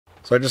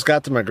So I just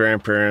got to my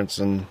grandparents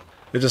and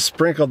it just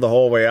sprinkled the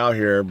whole way out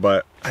here,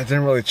 but I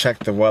didn't really check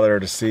the weather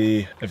to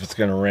see if it's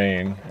gonna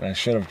rain, and I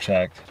should have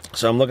checked.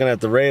 So I'm looking at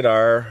the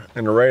radar,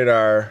 and the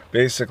radar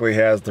basically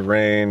has the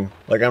rain,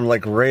 like I'm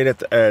like right at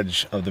the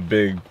edge of the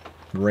big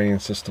rain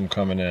system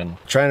coming in.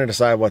 Trying to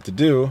decide what to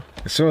do.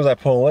 As soon as I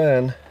pull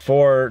in,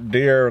 4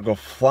 deer go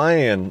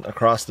flying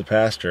across the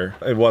pasture.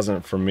 It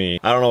wasn't for me.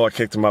 I don't know what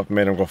kicked them up and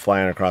made them go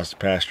flying across the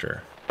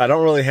pasture. I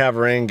don't really have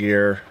rain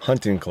gear,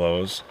 hunting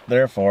clothes.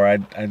 Therefore, I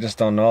just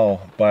don't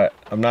know, but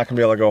I'm not gonna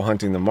be able to go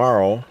hunting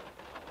tomorrow.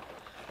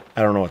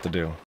 I don't know what to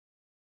do.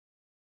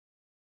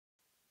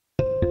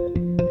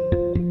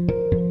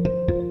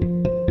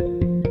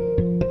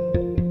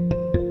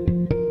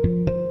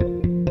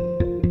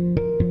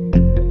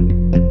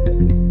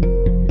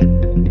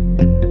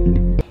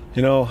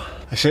 You know,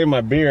 I shaved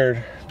my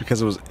beard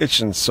because it was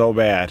itching so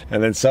bad.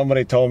 And then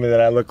somebody told me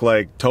that I look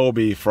like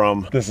Toby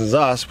from This Is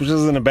Us, which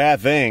isn't a bad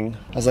thing.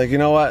 I was like, you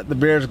know what? The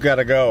beard's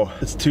gotta go.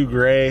 It's too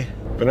gray.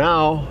 But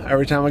now,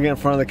 every time I get in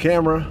front of the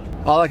camera,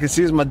 all I can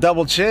see is my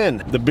double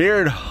chin. The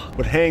beard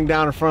would hang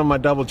down in front of my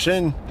double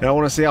chin, and I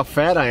wanna see how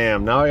fat I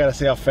am. Now I gotta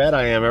see how fat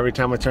I am every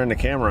time I turn the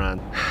camera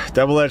on.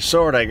 Double-edged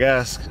sword, I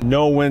guess.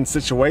 No-win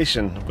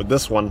situation with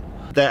this one.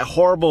 That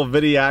horrible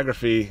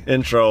videography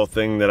intro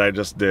thing that I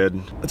just did,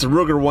 it's a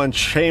Ruger 1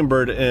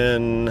 chambered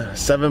in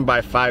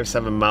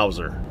 7x57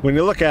 Mauser. When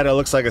you look at it, it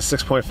looks like a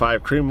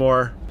 6.5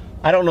 Creedmoor.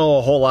 I don't know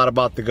a whole lot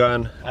about the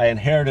gun. I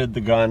inherited the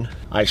gun,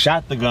 I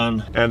shot the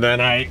gun, and then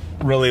I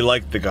really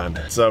liked the gun.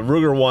 It's a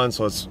Ruger 1,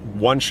 so it's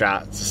one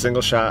shot, it's a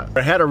single shot.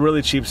 It had a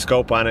really cheap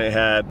scope on it. It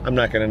had, I'm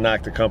not gonna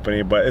knock the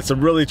company, but it's a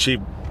really cheap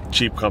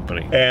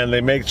company, and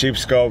they make cheap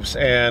scopes,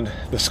 and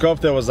the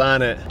scope that was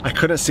on it, I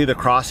couldn't see the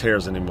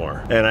crosshairs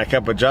anymore, and I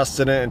kept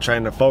adjusting it and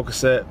trying to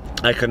focus it.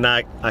 I can't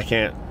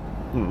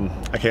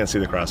see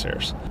the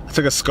crosshairs. I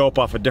took a scope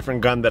off a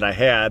different gun that I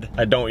had,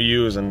 I don't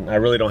use, and I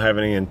really don't have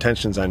any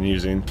intentions on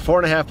using.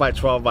 4.5 by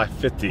 12 by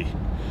 50,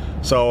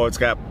 so it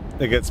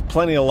gets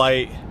plenty of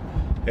light,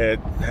 it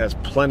has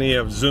plenty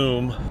of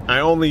zoom. I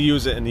only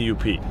use it in the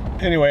UP.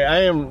 Anyway, I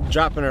am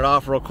dropping it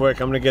off real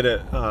quick. I'm gonna get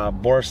it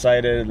bore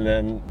sighted, and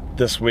then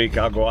this week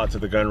I'll go out to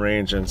the gun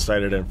range and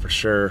sight it in for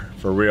sure,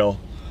 for real.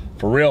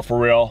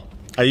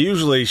 I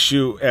usually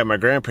shoot at my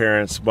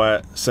grandparents',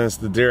 but since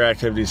the deer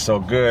activity is so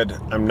good,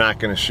 I'm not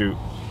gonna shoot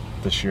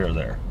this year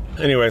there.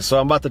 Anyway, so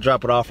I'm about to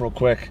drop it off real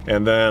quick,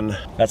 and then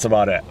that's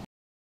about it.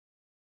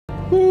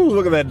 Woo,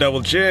 look at that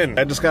double chin.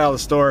 I just got out of the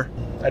store.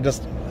 I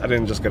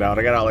didn't just get out.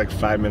 I got out like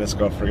 5 minutes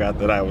ago. Forgot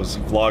that I was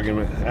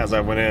vlogging as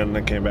I went in and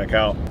then came back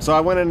out. So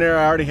I went in there,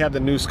 I already had the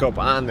new scope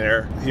on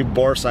there. He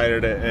bore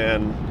sighted it,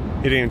 and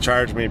he didn't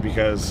charge me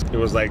because it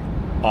was like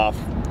off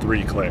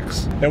 3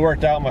 clicks. It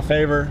worked out in my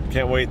favor.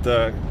 Can't wait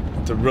to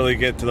really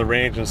get to the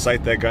range and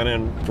sight that gun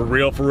in for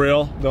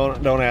real.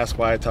 Don't ask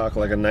why I talk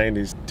like a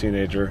 90s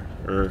teenager,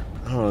 or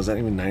I don't know, is that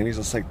even 90s?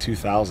 It's like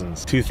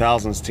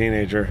 2000s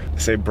teenager. I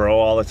say bro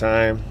all the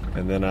time,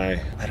 and then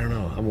I don't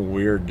know, I'm a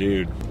weird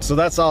dude. So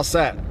that's all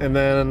set, and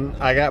then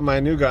I got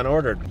my new gun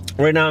ordered.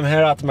 Right now I'm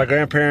headed out to my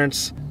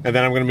grandparents, and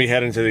then I'm gonna be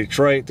heading to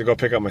Detroit to go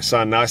pick up my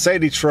son. Now I say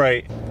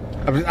Detroit,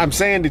 I'm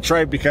saying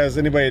Detroit because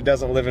anybody that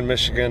doesn't live in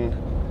Michigan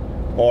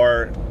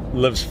or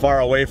lives far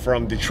away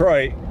from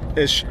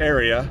Detroit-ish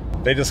area,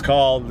 they just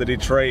call the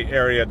Detroit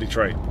area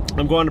Detroit.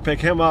 I'm going to pick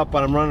him up,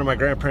 but I'm running to my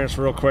grandparents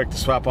real quick to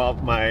swap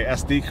out my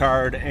SD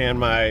card and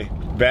my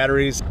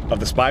batteries of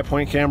the Spy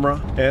Point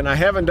camera. And I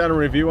haven't done a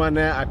review on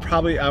that.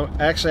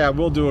 I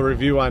will do a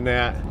review on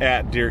that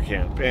at deer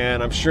camp.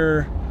 And I'm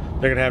sure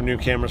they're gonna have new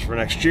cameras for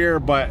next year,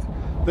 but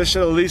this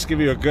should at least give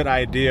you a good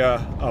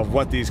idea of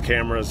what these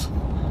cameras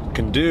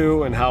can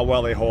do and how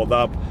well they hold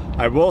up.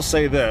 I will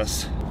say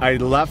this, I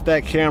left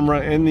that camera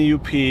in the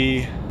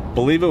UP,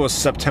 believe it was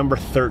September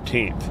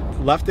 13th.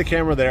 Left the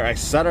camera there, I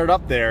set it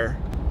up there,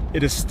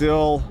 it is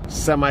still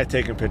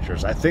semi-taking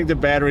pictures. I think the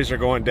batteries are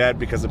going dead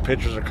because the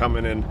pictures are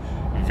coming in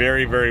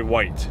very, very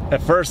white.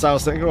 At first I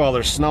was thinking, well,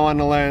 there's snow on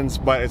the lens,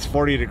 but it's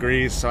 40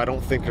 degrees, so I don't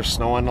think there's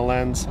snow on the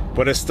lens.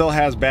 But it still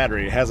has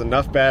battery. It has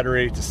enough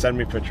battery to send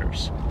me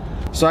pictures.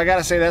 So I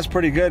gotta say that's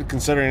pretty good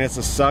considering it's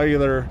a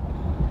cellular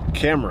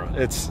camera.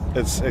 It's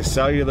a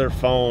cellular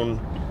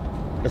phone.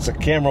 It's a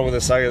camera with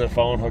a cellular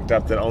phone hooked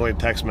up that only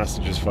text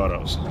messages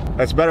photos.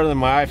 That's better than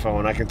my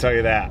iPhone, I can tell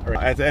you that.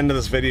 At the end of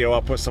this video,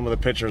 I'll put some of the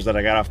pictures that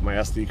I got off my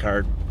SD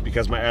card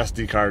because my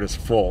SD card is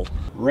full.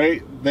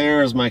 Right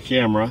there is my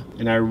camera,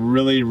 and I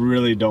really,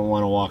 really don't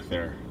want to walk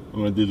there. I'm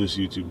gonna do this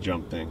YouTube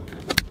jump thing.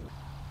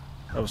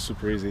 That was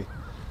super easy.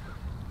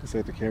 Let's see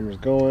if the camera's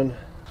going.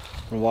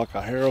 I'm gonna walk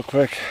out here real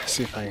quick,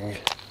 see if I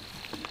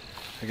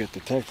get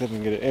detected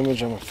and get an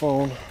image on my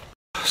phone.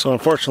 So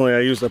unfortunately,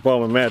 I used up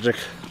all my magic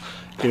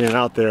getting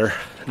out there.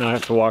 Now I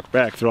have to walk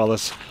back through all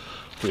this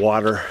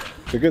water.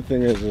 The good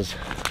thing is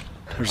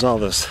there's all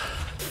this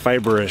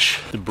fiberish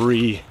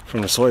debris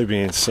from the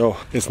soybeans, so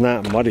it's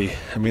not muddy.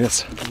 I mean,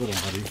 it's a little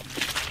muddy,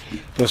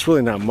 but it's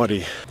really not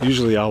muddy.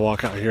 Usually I'll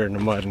walk out here in the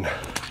mud and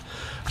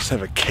just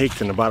have it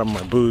caked in the bottom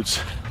of my boots.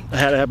 I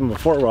had it happen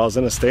before where I was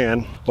in a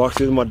stand, walked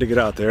through the mud to get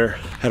out there,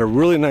 had a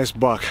really nice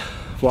buck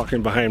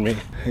walking behind me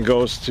and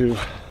goes to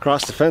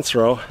cross the fence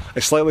row. I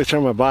slightly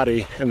turn my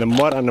body and the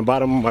mud on the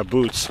bottom of my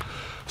boots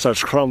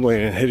starts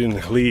crumbling and hitting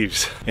the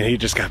leaves, and he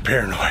just got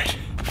paranoid.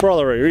 For all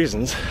the right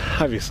reasons,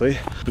 obviously.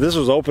 But this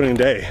was opening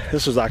day.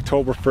 This was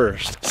October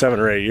 1st, 7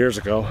 or 8 years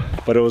ago.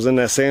 But it was in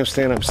that same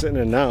stand I'm sitting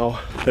in now.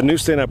 The new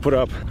stand I put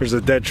up, there's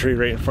a dead tree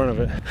right in front of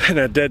it. And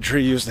that dead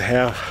tree used to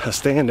have a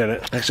stand in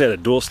it. Actually, had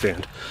a dual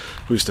stand.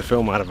 We used to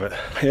film out of it.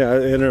 Yeah,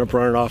 it ended up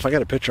running off. I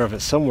got a picture of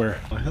it somewhere.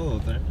 Oh, hello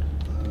there.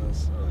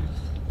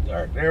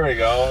 There we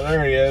go.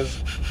 There he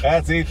is.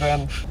 That's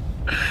Ethan.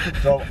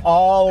 Drove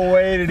all the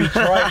way to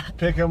Detroit to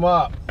pick him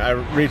up. I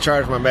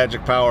recharged my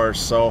magic powers,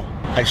 so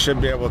I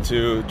should be able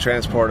to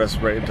transport us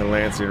right into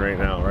Lansing right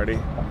now. Ready?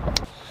 I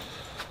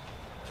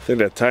think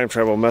that time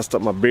travel messed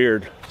up my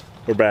beard.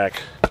 We're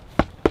back.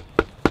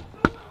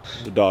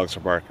 The dogs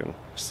are barking.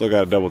 Still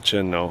got a double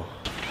chin though.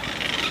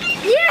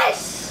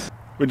 Yes!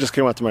 We just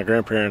came out to my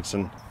grandparents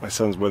and my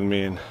son's with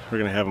me, and we're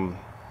gonna have him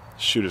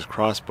shoot his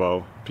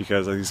crossbow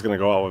because he's gonna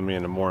go out with me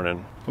in the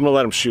morning. I'm gonna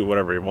let him shoot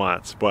whatever he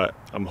wants, but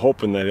I'm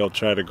hoping that he'll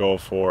try to go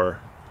for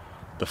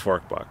the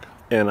fork buck.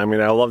 And I mean,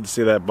 I love to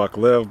see that buck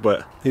live,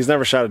 but he's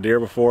never shot a deer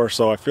before,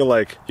 so I feel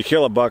like you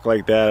kill a buck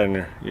like that,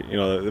 and you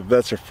know, if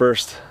that's your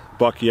first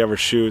buck you ever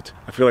shoot,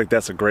 I feel like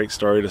that's a great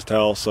story to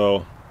tell.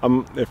 So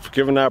if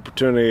given the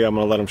opportunity, I'm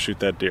gonna let him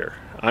shoot that deer.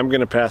 I'm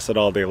gonna pass it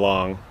all day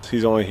long.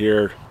 He's only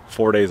here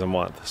 4 days a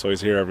month, so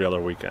he's here every other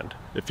weekend.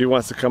 If he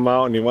wants to come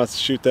out and he wants to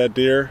shoot that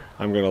deer,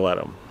 I'm gonna let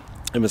him.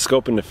 I've been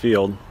scoping the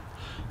field,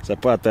 so I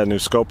put that new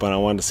scope on. I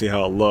wanted to see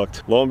how it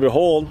looked. Lo and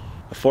behold,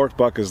 the fork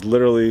buck was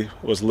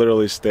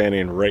literally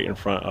standing right in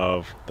front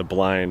of the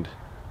blind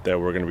that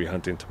we're gonna be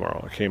hunting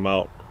tomorrow. I came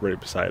out right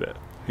beside it.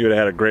 He would have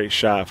had a great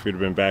shot if we'd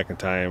have been back in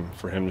time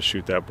for him to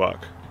shoot that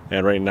buck.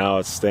 And right now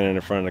it's standing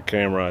in front of the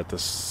camera at the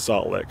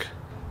salt lick.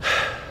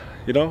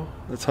 You know,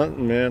 it's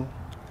hunting, man.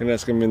 I think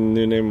that's gonna be the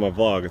new name of my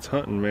vlog. It's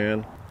hunting,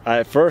 man.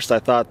 At first I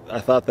thought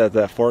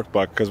that fork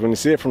buck, because when you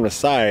see it from the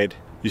side,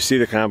 you see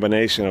the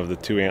combination of the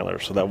two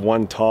antlers. So that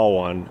one tall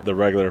one, the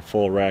regular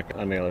full rack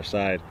on the other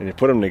side, and you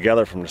put them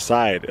together from the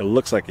side, it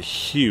looks like a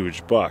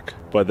huge buck.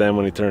 But then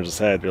when he turns his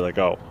head, you're like,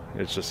 oh,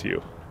 it's just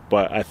you.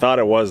 But I thought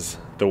it was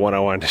the one I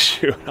wanted to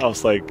shoot. I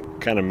was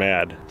like kind of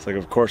mad. It's like,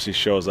 of course he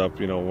shows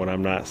up, you know, when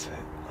I'm not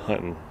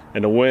hunting.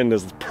 And the wind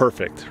is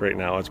perfect right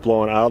now. It's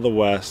blowing out of the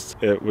west.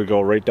 It would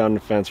go right down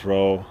the fence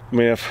row. I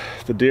mean, if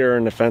the deer are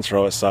in the fence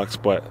row, it sucks,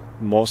 but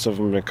most of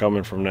them have been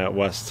coming from that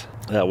west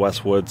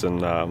woods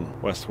and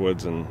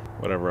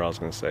whatever I was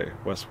gonna say.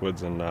 West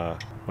woods and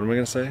what am I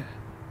gonna say?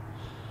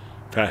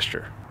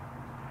 Pasture.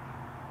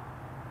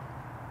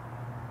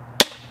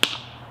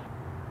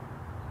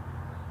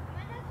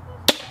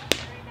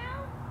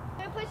 Can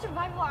I play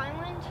Survival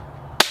Island?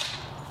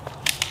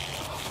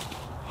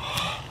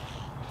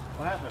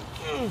 What happened?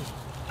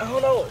 I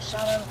don't know, it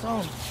shot on its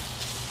own.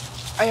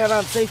 I had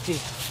on safety.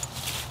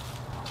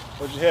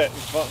 What'd you hit?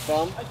 Your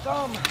thumb? My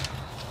thumb.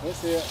 Let's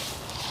see it.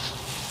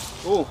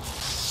 Ooh.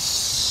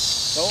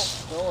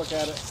 Don't look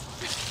at it.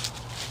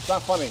 It's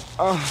not funny.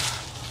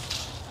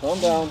 Calm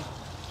down.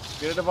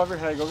 Get it above your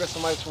head. Go get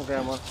some ice from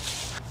Grandma.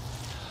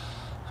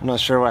 I'm not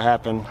sure what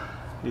happened.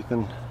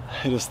 Ethan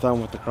hit his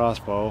thumb with the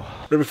crossbow.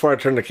 Right before I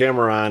turned the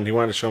camera on, he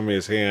wanted to show me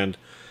his hand,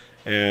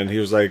 and he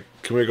was like,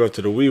 "Can we go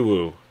to the wee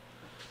woo?"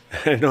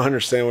 I don't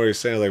understand what he's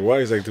saying. I was like, what?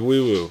 He's like, the wee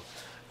woo.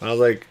 And I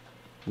was like,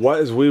 what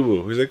is wee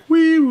woo? He's like,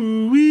 wee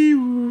woo, wee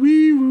woo,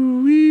 wee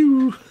woo, wee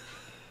woo.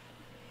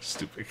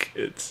 Stupid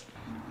kids.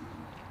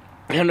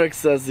 Hendrik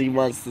says he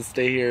wants to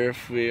stay here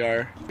if we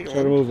are. Try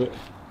to move it.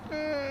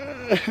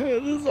 This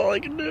is all I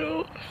can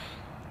do.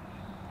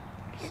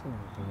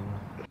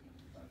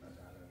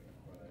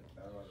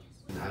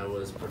 I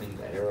was putting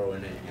the arrow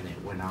in it and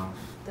it went off.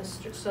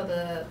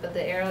 But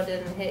the arrow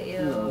didn't hit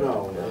you?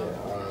 No.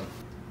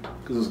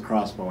 Because it's a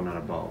crossbow, not a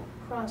bow.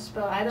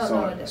 Crossbow, I don't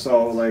know what it is.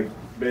 So, like,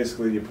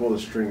 basically you pull the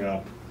string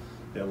up,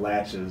 it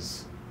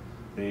latches,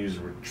 and you use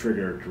a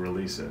trigger to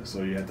release it.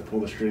 So you have to pull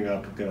the string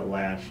up, get it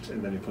latched,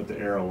 and then you put the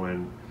arrow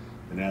in.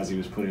 And as he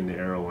was putting the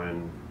arrow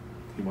in,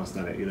 he must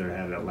not have either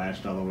had it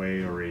latched all the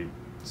way or he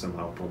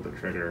somehow pulled the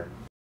trigger.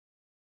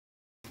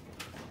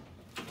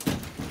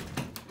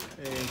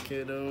 Hey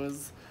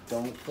kiddos,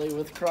 don't play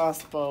with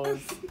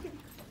crossbows.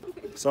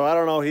 So I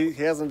don't know, he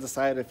hasn't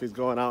decided if he's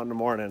going out in the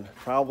morning.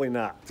 Probably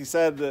not. He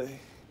said that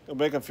it'll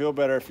make him feel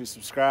better if you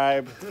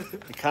subscribe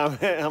and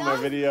comment on my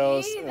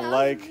videos and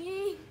like.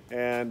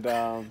 And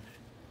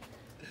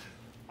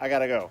I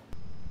gotta go.